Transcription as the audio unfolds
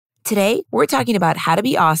Today, we're talking about how to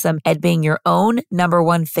be awesome at being your own number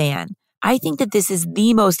one fan. I think that this is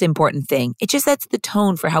the most important thing. It just sets the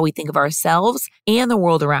tone for how we think of ourselves and the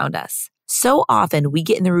world around us. So often, we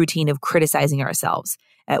get in the routine of criticizing ourselves.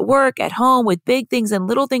 At work, at home, with big things and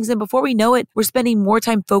little things, and before we know it, we're spending more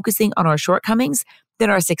time focusing on our shortcomings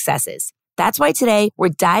than our successes. That's why today, we're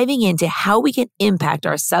diving into how we can impact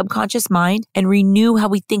our subconscious mind and renew how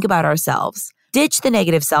we think about ourselves. Ditch the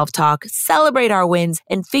negative self-talk, celebrate our wins,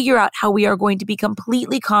 and figure out how we are going to be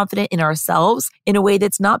completely confident in ourselves in a way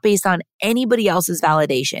that's not based on anybody else's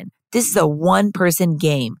validation. This is a one-person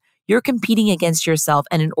game. You're competing against yourself,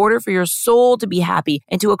 and in order for your soul to be happy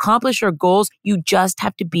and to accomplish your goals, you just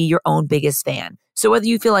have to be your own biggest fan. So whether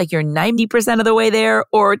you feel like you're 90% of the way there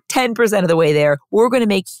or 10% of the way there, we're going to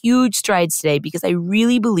make huge strides today because I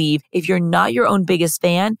really believe if you're not your own biggest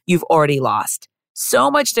fan, you've already lost.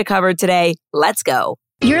 So much to cover today. Let's go.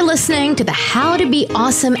 You're listening to the How to Be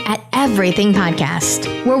Awesome at Everything podcast,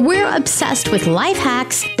 where we're obsessed with life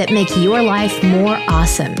hacks that make your life more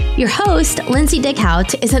awesome. Your host, Lindsay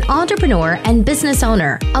Dickhout, is an entrepreneur and business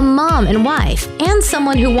owner, a mom and wife, and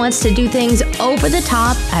someone who wants to do things over the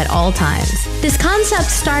top at all times. This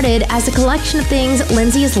concept started as a collection of things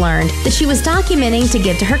Lindsay has learned that she was documenting to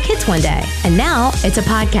give to her kids one day. And now it's a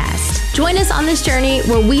podcast. Join us on this journey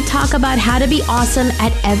where we talk about how to be awesome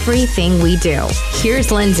at everything we do.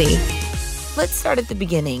 Here's Lindsay. Let's start at the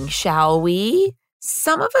beginning, shall we?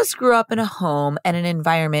 Some of us grew up in a home and an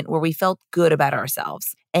environment where we felt good about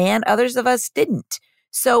ourselves, and others of us didn't.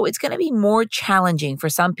 So it's going to be more challenging for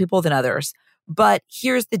some people than others. But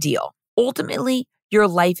here's the deal. Ultimately, your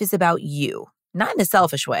life is about you, not in a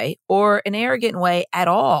selfish way or an arrogant way at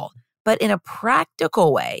all, but in a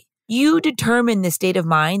practical way. You determine the state of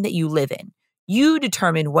mind that you live in. You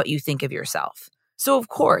determine what you think of yourself. So of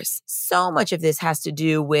course, so much of this has to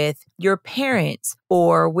do with your parents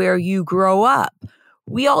or where you grow up.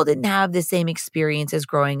 We all didn't have the same experiences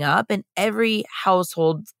growing up, and every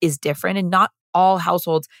household is different, and not all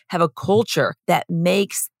households have a culture that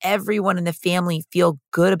makes everyone in the family feel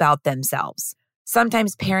good about themselves.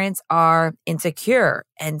 Sometimes parents are insecure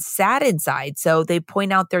and sad inside, so they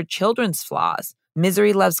point out their children's flaws.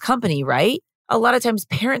 Misery loves company, right? A lot of times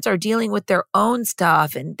parents are dealing with their own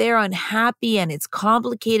stuff and they're unhappy and it's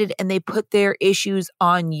complicated and they put their issues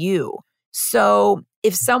on you. So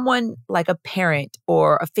if someone like a parent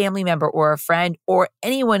or a family member or a friend or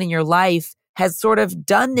anyone in your life has sort of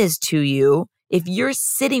done this to you, if you're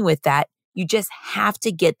sitting with that, you just have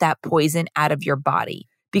to get that poison out of your body.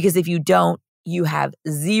 Because if you don't, you have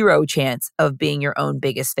zero chance of being your own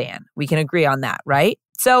biggest fan. We can agree on that, right?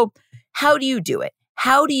 So how do you do it?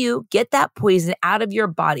 How do you get that poison out of your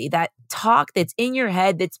body, that talk that's in your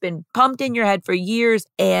head, that's been pumped in your head for years,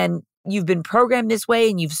 and you've been programmed this way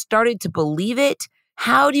and you've started to believe it?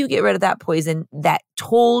 How do you get rid of that poison that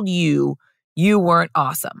told you you weren't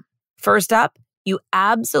awesome? First up, you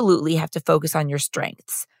absolutely have to focus on your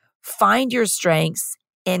strengths. Find your strengths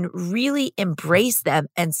and really embrace them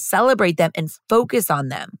and celebrate them and focus on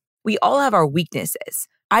them. We all have our weaknesses.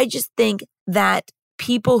 I just think that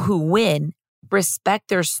people who win respect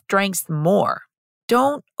their strengths more.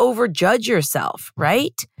 Don't overjudge yourself,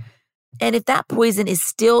 right? And if that poison is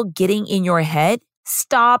still getting in your head,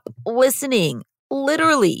 stop listening.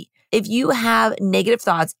 Literally, if you have negative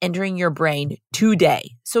thoughts entering your brain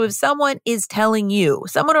today, so if someone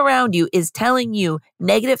around you is telling you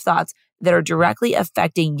negative thoughts that are directly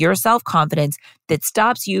affecting your self-confidence, that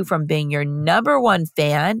stops you from being your number one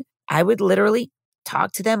fan, I would literally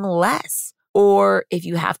talk to them less. Or if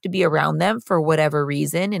you have to be around them for whatever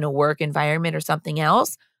reason in a work environment or something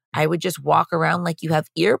else, I would just walk around like you have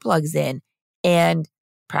earplugs in and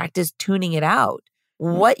practice tuning it out.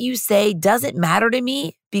 What you say doesn't matter to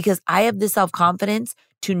me because I have the self-confidence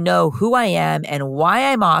to know who I am and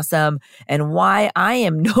why I'm awesome and why I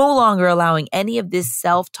am no longer allowing any of this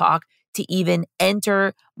self-talk to even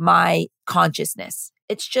enter my consciousness.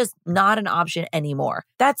 It's just not an option anymore.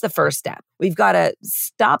 That's the first step. We've got to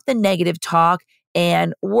stop the negative talk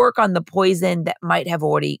and work on the poison that might have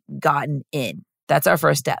already gotten in. That's our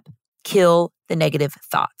first step. Kill the negative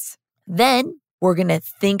thoughts. Then we're going to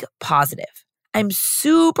think positive. I'm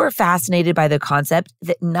super fascinated by the concept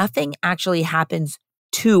that nothing actually happens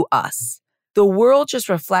to us. The world just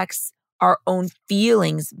reflects our own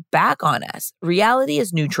feelings back on us. Reality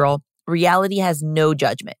is neutral. Reality has no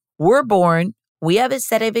judgment. We're born. We have a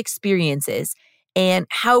set of experiences, and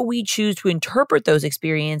how we choose to interpret those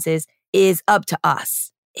experiences is up to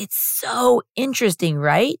us. It's so interesting,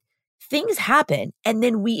 right? Things happen, and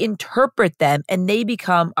then we interpret them, and they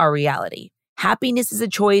become our reality. Happiness is a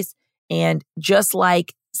choice, and just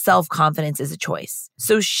like self-confidence is a choice.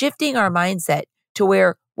 So shifting our mindset to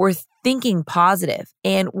where we're thinking positive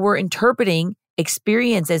and we're interpreting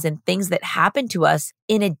experiences and things that happen to us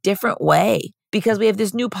in a different way because we have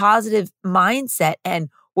this new positive mindset and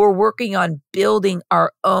we're working on building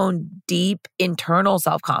our own deep internal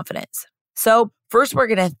self-confidence. So first, we're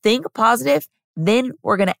going to think positive, then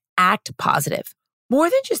we're going to act positive. More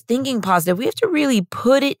than just thinking positive, we have to really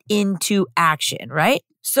put it into action, right?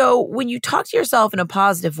 So when you talk to yourself in a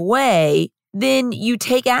positive way, then you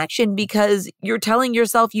take action because you're telling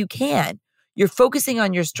yourself you can. You're focusing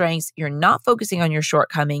on your strengths. You're not focusing on your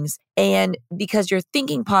shortcomings. And because you're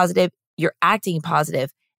thinking positive, you're acting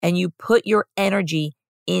positive, and you put your energy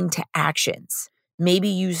into actions. Maybe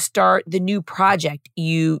you start the new project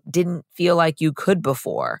you didn't feel like you could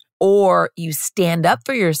before, or you stand up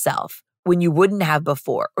for yourself when you wouldn't have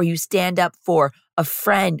before, or you stand up for a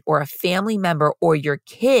friend or a family member or your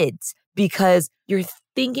kids because you're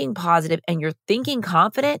thinking positive and you're thinking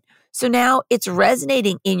confident. So now it's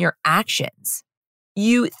resonating in your actions.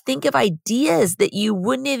 You think of ideas that you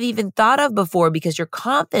wouldn't have even thought of before because you're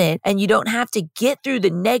confident and you don't have to get through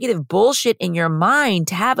the negative bullshit in your mind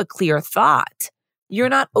to have a clear thought. You're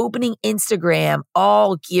not opening Instagram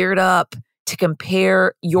all geared up to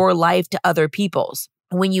compare your life to other people's.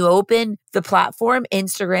 When you open the platform,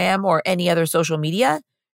 Instagram or any other social media,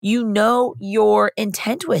 you know your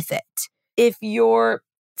intent with it. If you're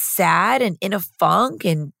sad and in a funk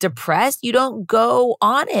and depressed, you don't go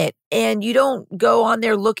on it. And you don't go on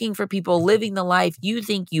there looking for people living the life you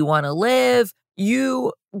think you want to live.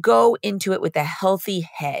 You go into it with a healthy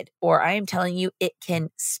head, or I am telling you, it can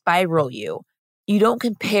spiral you. You don't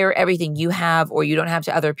compare everything you have or you don't have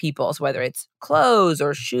to other people's, whether it's clothes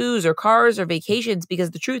or shoes or cars or vacations,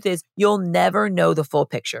 because the truth is you'll never know the full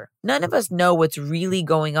picture. None of us know what's really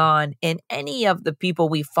going on in any of the people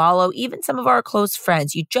we follow, even some of our close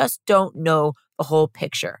friends. You just don't know the whole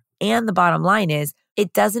picture. And the bottom line is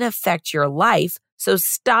it doesn't affect your life. So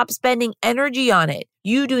stop spending energy on it.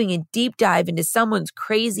 You doing a deep dive into someone's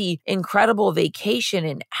crazy, incredible vacation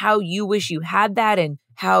and how you wish you had that and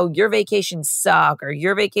how your vacations suck or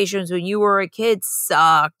your vacations when you were a kid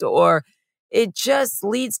sucked, or it just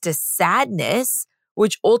leads to sadness,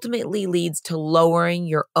 which ultimately leads to lowering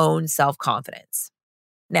your own self-confidence.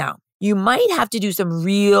 Now, you might have to do some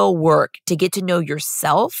real work to get to know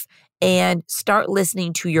yourself and start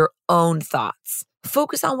listening to your own thoughts.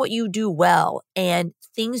 Focus on what you do well and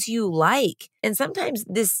things you like. And sometimes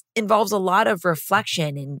this involves a lot of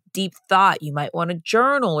reflection and deep thought. You might want to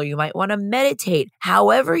journal or you might want to meditate.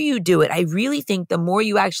 However you do it, I really think the more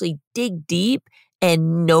you actually dig deep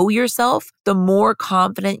and know yourself, the more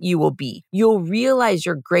confident you will be. You'll realize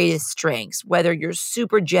your greatest strengths, whether you're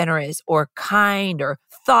super generous or kind or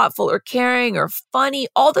thoughtful or caring or funny,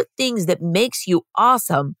 all the things that makes you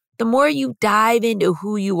awesome. The more you dive into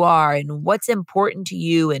who you are and what's important to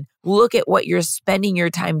you and look at what you're spending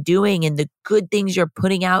your time doing and the good things you're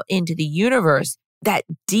putting out into the universe, that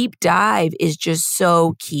deep dive is just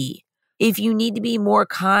so key. If you need to be more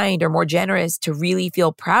kind or more generous to really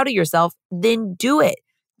feel proud of yourself, then do it.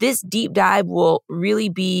 This deep dive will really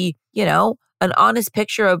be, an honest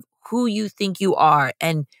picture of who you think you are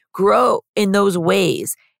and grow in those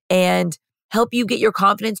ways and help you get your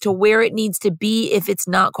confidence to where it needs to be if it's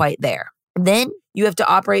not quite there. Then you have to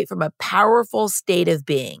operate from a powerful state of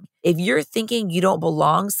being. If you're thinking you don't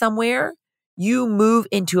belong somewhere, you move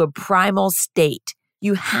into a primal state.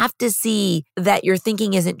 You have to see that your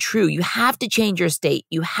thinking isn't true. You have to change your state.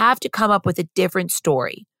 You have to come up with a different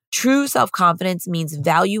story. True self-confidence means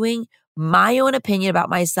valuing my own opinion about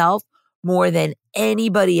myself more than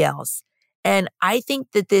anybody else. And I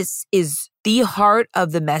think that this is the heart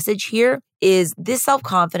of the message here is this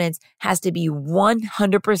self-confidence has to be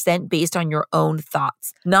 100% based on your own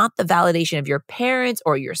thoughts, not the validation of your parents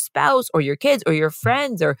or your spouse or your kids or your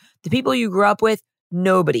friends or the people you grew up with.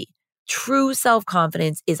 Nobody. True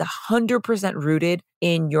self-confidence is 100% rooted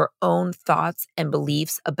in your own thoughts and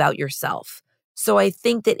beliefs about yourself. So I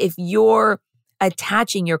think that if you're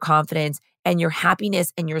attaching your confidence and your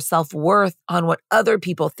happiness and your self-worth on what other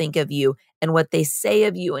people think of you and what they say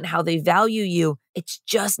of you and how they value you, it's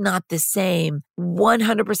just not the same.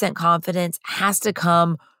 100% confidence has to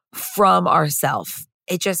come from ourselves.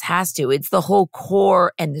 It just has to. It's the whole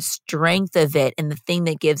core and the strength of it and the thing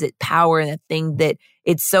that gives it power and the thing that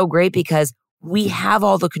it's so great because we have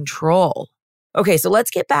all the control. Okay, so let's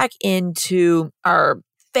get back into our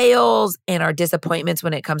fails and our disappointments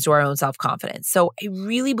when it comes to our own self-confidence. So I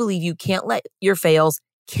really believe you can't let your fails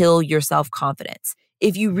kill your self-confidence.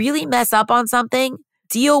 If you really mess up on something,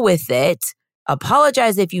 deal with it,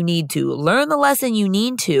 apologize if you need to, learn the lesson you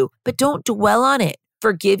need to, but don't dwell on it.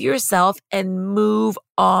 forgive yourself, and move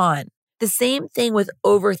on. The same thing with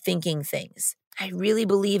overthinking things. I really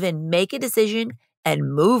believe in make a decision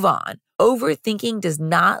and move on. Overthinking does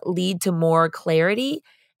not lead to more clarity,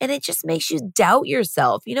 and it just makes you doubt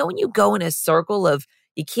yourself. You know, when you go in a circle of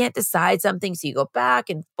you can't decide something, so you go back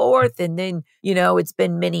and forth, and then, it's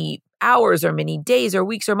been many hours or many days or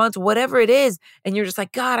weeks or months, whatever it is, and you're just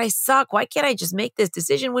like, God, I suck. Why can't I just make this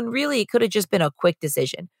decision when really it could have just been a quick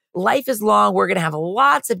decision? Life is long. We're going to have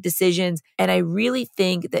lots of decisions. And I really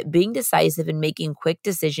think that being decisive and making quick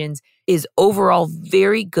decisions is overall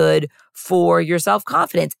very good for your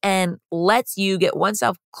self-confidence and lets you get one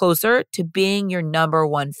step closer to being your number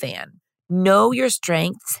one fan. Know your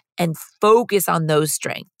strengths and focus on those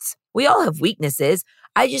strengths. We all have weaknesses.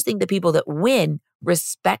 I just think the people that win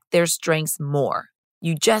respect their strengths more.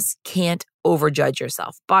 You just can't overjudge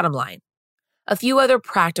yourself. Bottom line. A few other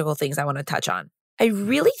practical things I want to touch on. I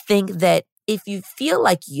really think that if you feel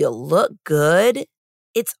like you look good,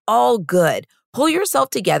 it's all good. Pull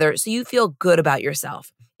yourself together so you feel good about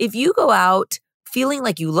yourself. If you go out feeling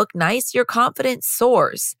like you look nice, your confidence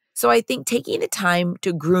soars. So I think taking the time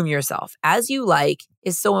to groom yourself as you like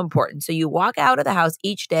is so important. So you walk out of the house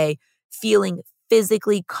each day feeling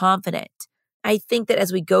physically confident. I think that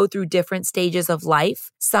as we go through different stages of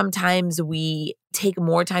life, sometimes we take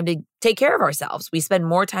more time to take care of ourselves. We spend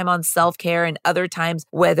more time on self-care, and other times,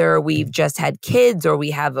 whether we've just had kids or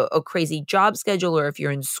we have a crazy job schedule, or if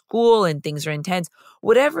you're in school and things are intense,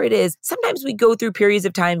 whatever it is, sometimes we go through periods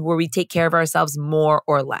of time where we take care of ourselves more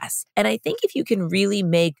or less. And I think if you can really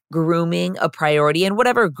make grooming a priority, and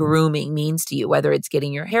whatever grooming means to you, whether it's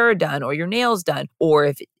getting your hair done or your nails done, or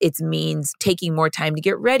if it means taking more time to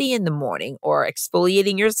get ready in the morning or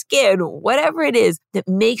exfoliating your skin, whatever it is that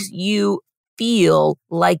makes you feel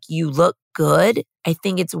like you look good, I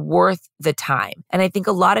think it's worth the time. And I think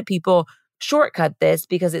a lot of people shortcut this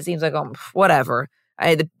because it seems like, oh, whatever.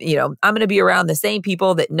 I'm going to be around the same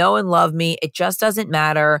people that know and love me. It just doesn't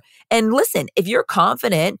matter. And listen, if you're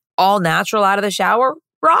confident, all natural out of the shower,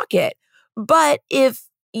 rock it. But if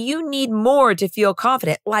you need more to feel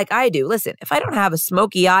confident, like I do, listen, if I don't have a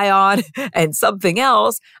smoky eye on and something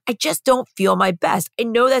else, I just don't feel my best. I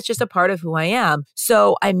know that's just a part of who I am.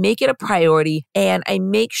 So I make it a priority, and I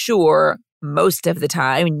make sure most of the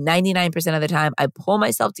time, 99% of the time, I pull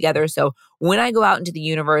myself together. So when I go out into the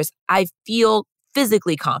universe, I feel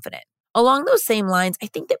physically confident. Along those same lines, I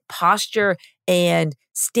think that posture and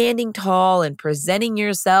standing tall and presenting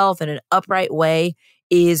yourself in an upright way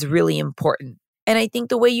is really important. And I think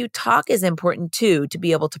the way you talk is important too, to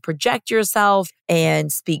be able to project yourself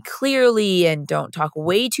and speak clearly and don't talk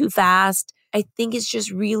way too fast. I think it's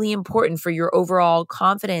just really important for your overall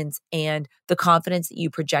confidence and the confidence that you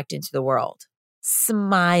project into the world.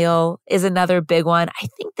 Smile is another big one. I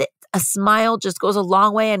think that a smile just goes a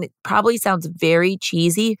long way, and it probably sounds very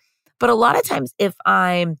cheesy, but a lot of times if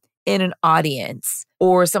I'm in an audience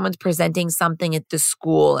or someone's presenting something at the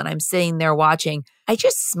school and I'm sitting there watching, I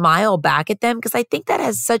just smile back at them because I think that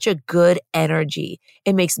has such a good energy.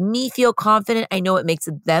 It makes me feel confident. I know it makes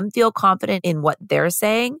them feel confident in what they're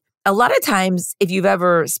saying. A lot of times, if you've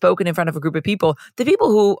ever spoken in front of a group of people, the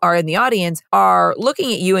people who are in the audience are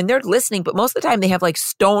looking at you and they're listening, but most of the time they have like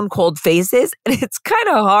stone cold faces, and it's kind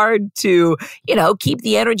of hard to, keep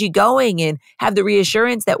the energy going and have the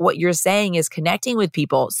reassurance that what you're saying is connecting with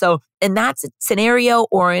people. So in that scenario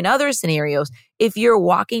or in other scenarios, if you're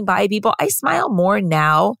walking by people, I smile more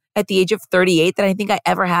now at the age of 38 than I think I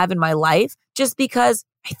ever have in my life, just because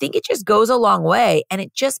I think it just goes a long way, and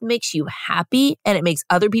it just makes you happy, and it makes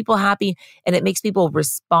other people happy, and it makes people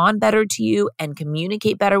respond better to you and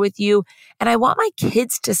communicate better with you. And I want my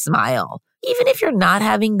kids to smile. Even if you're not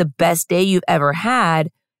having the best day you've ever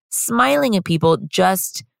had, smiling at people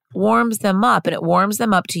just warms them up, and it warms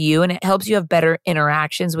them up to you, and it helps you have better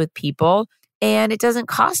interactions with people, and it doesn't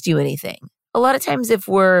cost you anything. A lot of times if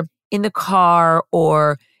we're in the car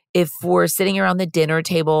or if we're sitting around the dinner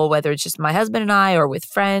table, whether it's just my husband and I or with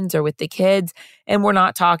friends or with the kids, and we're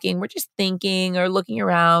not talking, we're just thinking or looking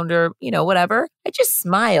around or, whatever, I just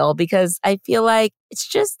smile because I feel like it's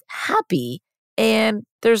just happy and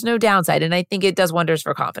there's no downside. And I think it does wonders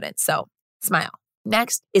for confidence. So smile.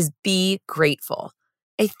 Next is be grateful.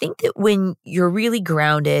 I think that when you're really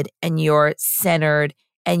grounded and you're centered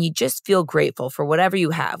and you just feel grateful for whatever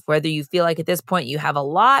you have, whether you feel like at this point you have a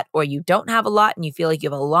lot or you don't have a lot and you feel like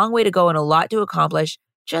you have a long way to go and a lot to accomplish,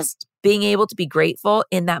 just being able to be grateful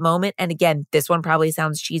in that moment. And again, this one probably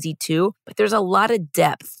sounds cheesy too, but there's a lot of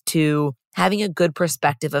depth to having a good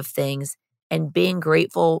perspective of things and being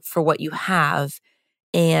grateful for what you have.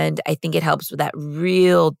 And I think it helps with that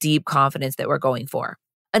real deep confidence that we're going for.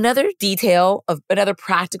 Another detail of another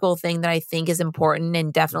practical thing that I think is important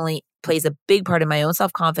and definitely plays a big part in my own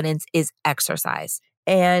self-confidence is exercise.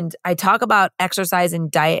 And I talk about exercise and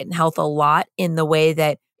diet and health a lot in the way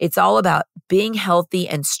that it's all about being healthy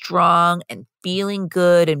and strong and feeling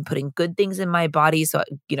good and putting good things in my body. So,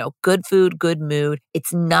 good food, good mood.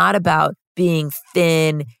 It's not about being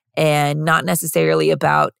thin and not necessarily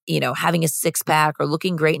about, having a six pack or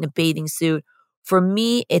looking great in a bathing suit. For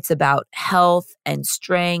me, it's about health and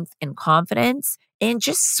strength and confidence and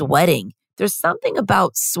just sweating. There's something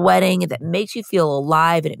about sweating that makes you feel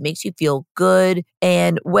alive and it makes you feel good.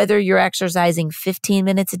 And whether you're exercising 15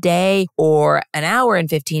 minutes a day or an hour and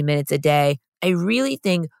 15 minutes a day, I really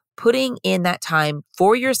think putting in that time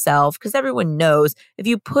for yourself, because everyone knows if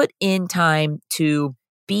you put in time to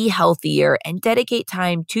be healthier and dedicate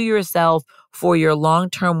time to yourself for your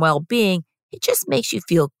long-term well-being, it just makes you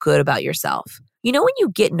feel good about yourself. When you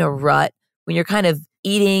get in a rut, when you're kind of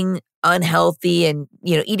eating unhealthy and,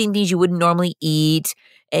 eating things you wouldn't normally eat,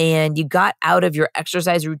 and you got out of your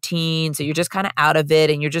exercise routine, so you're just kind of out of it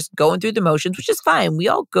and you're just going through the motions, which is fine. We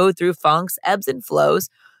all go through funks, ebbs and flows,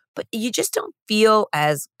 but you just don't feel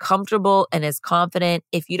as comfortable and as confident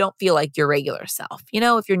if you don't feel like your regular self.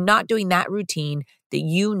 If you're not doing that routine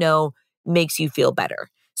that makes you feel better.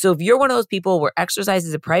 So if you're one of those people where exercise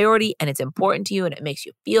is a priority and it's important to you and it makes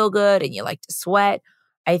you feel good and you like to sweat,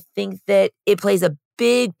 I think that it plays a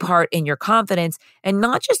big part in your confidence, and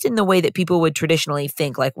not just in the way that people would traditionally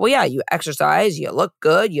think like, well, yeah, you exercise, you look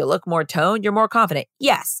good, you look more toned, you're more confident.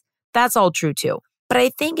 Yes, that's all true too. But I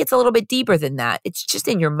think it's a little bit deeper than that. It's just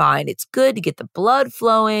in your mind. It's good to get the blood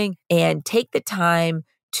flowing and take the time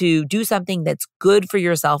to do something that's good for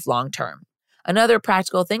yourself long term. Another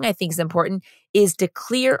practical thing I think is important is to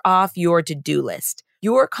clear off your to-do list.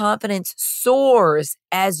 Your confidence soars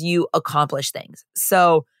as you accomplish things.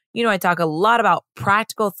 So, I talk a lot about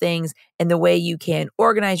practical things and the way you can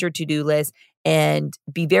organize your to-do list and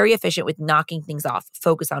be very efficient with knocking things off.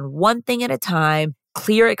 Focus on one thing at a time.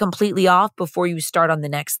 Clear it completely off before you start on the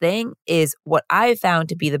next thing is what I've found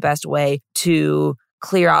to be the best way to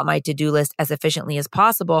clear out my to-do list as efficiently as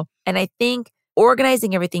possible. And I think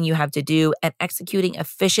organizing everything you have to do and executing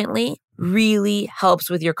efficiently really helps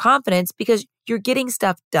with your confidence because you're getting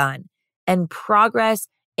stuff done. And progress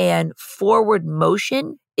and forward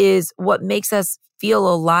motion is what makes us feel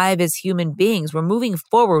alive as human beings. We're moving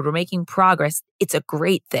forward. We're making progress. It's a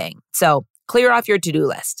great thing. So clear off your to-do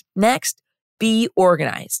list. Next, be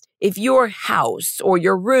organized. If your house or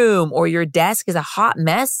your room or your desk is a hot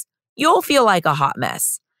mess, you'll feel like a hot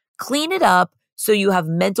mess. Clean it up so you have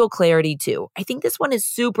mental clarity too. I think this one is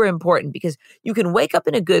super important because you can wake up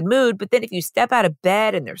in a good mood, but then if you step out of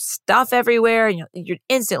bed and there's stuff everywhere and you're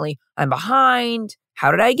instantly, I'm behind. How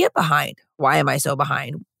did I get behind? Why am I so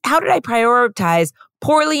behind? How did I prioritize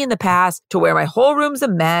poorly in the past to where my whole room's a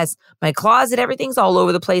mess, my closet, everything's all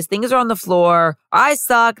over the place, things are on the floor, I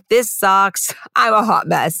suck, this sucks, I'm a hot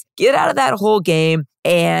mess. Get out of that whole game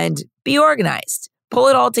and be organized. Pull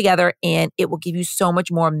it all together and it will give you so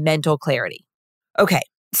much more mental clarity. Okay,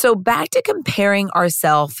 so back to comparing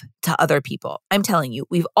ourselves to other people. I'm telling you,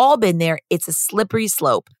 we've all been there. It's a slippery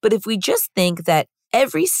slope. But if we just think that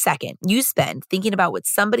every second you spend thinking about what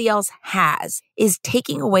somebody else has is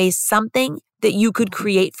taking away something that you could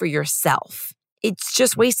create for yourself, it's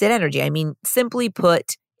just wasted energy. I mean, simply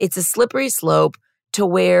put, it's a slippery slope to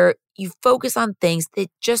where you focus on things that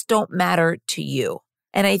just don't matter to you.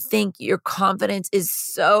 And I think your confidence is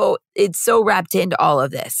so wrapped into all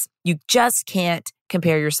of this. You just can't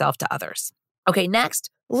compare yourself to others. Okay, next,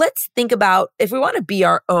 let's think about if we want to be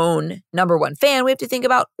our own number one fan, we have to think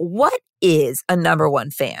about what is a number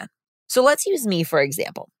one fan. So let's use me, for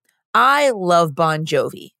example. I love Bon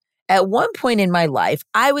Jovi. At one point in my life,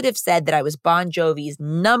 I would have said that I was Bon Jovi's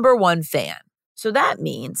number one fan. So that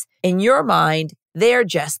means in your mind, they're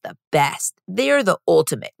just the best. They're the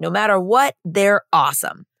ultimate. No matter what, they're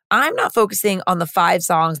awesome. I'm not focusing on the 5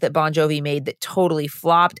 songs that Bon Jovi made that totally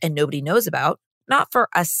flopped and nobody knows about. Not for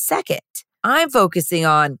a second. I'm focusing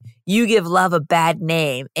on You Give Love a Bad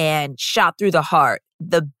Name and Shot Through the Heart.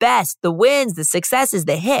 The best, the wins, the successes,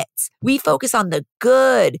 the hits. We focus on the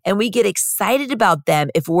good and we get excited about them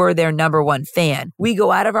if we're their number one fan. We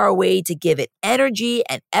go out of our way to give it energy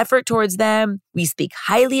and effort towards them. We speak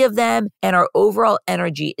highly of them and our overall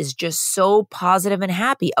energy is just so positive and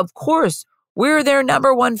happy. Of course, we're their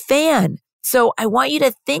number one fan. So I want you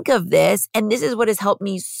to think of this, and this is what has helped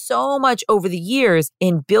me so much over the years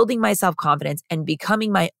in building my self-confidence and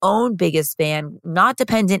becoming my own biggest fan, not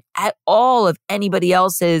dependent at all of anybody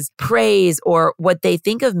else's praise or what they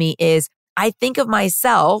think of me is I think of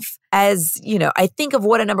myself as, I think of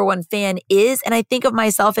what a number one fan is, and I think of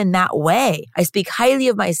myself in that way. I speak highly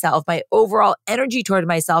of myself. My overall energy toward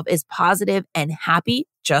myself is positive and happy,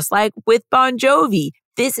 just like with Bon Jovi.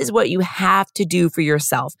 This is what you have to do for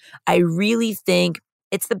yourself. I really think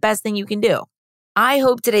it's the best thing you can do. I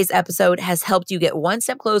hope today's episode has helped you get one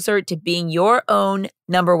step closer to being your own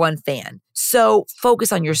number one fan. So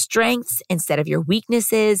focus on your strengths instead of your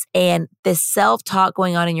weaknesses, and the self-talk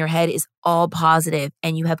going on in your head is all positive,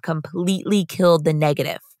 and you have completely killed the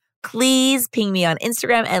negative. Please ping me on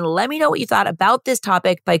Instagram and let me know what you thought about this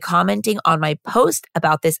topic by commenting on my post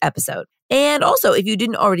about this episode. And also, if you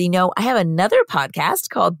didn't already know, I have another podcast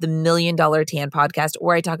called the $1 Million Tan Podcast,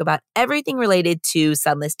 where I talk about everything related to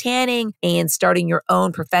sunless tanning and starting your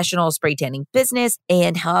own professional spray tanning business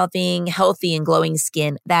and having healthy and glowing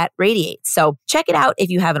skin that radiates. So check it out if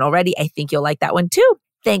you haven't already. I think you'll like that one too.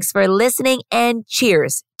 Thanks for listening, and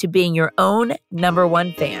cheers to being your own number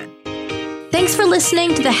one fan. Thanks for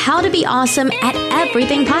listening to the How to Be Awesome at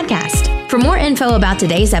Everything podcast. For more info about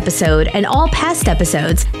today's episode and all past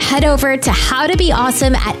episodes, head over to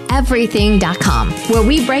howtobeawesomeateverything.com, where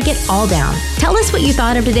we break it all down. Tell us what you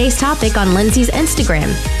thought of today's topic on Lindsay's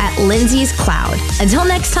Instagram at Lindsay's Cloud. Until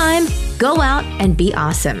next time, go out and be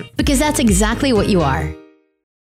awesome, because that's exactly what you are.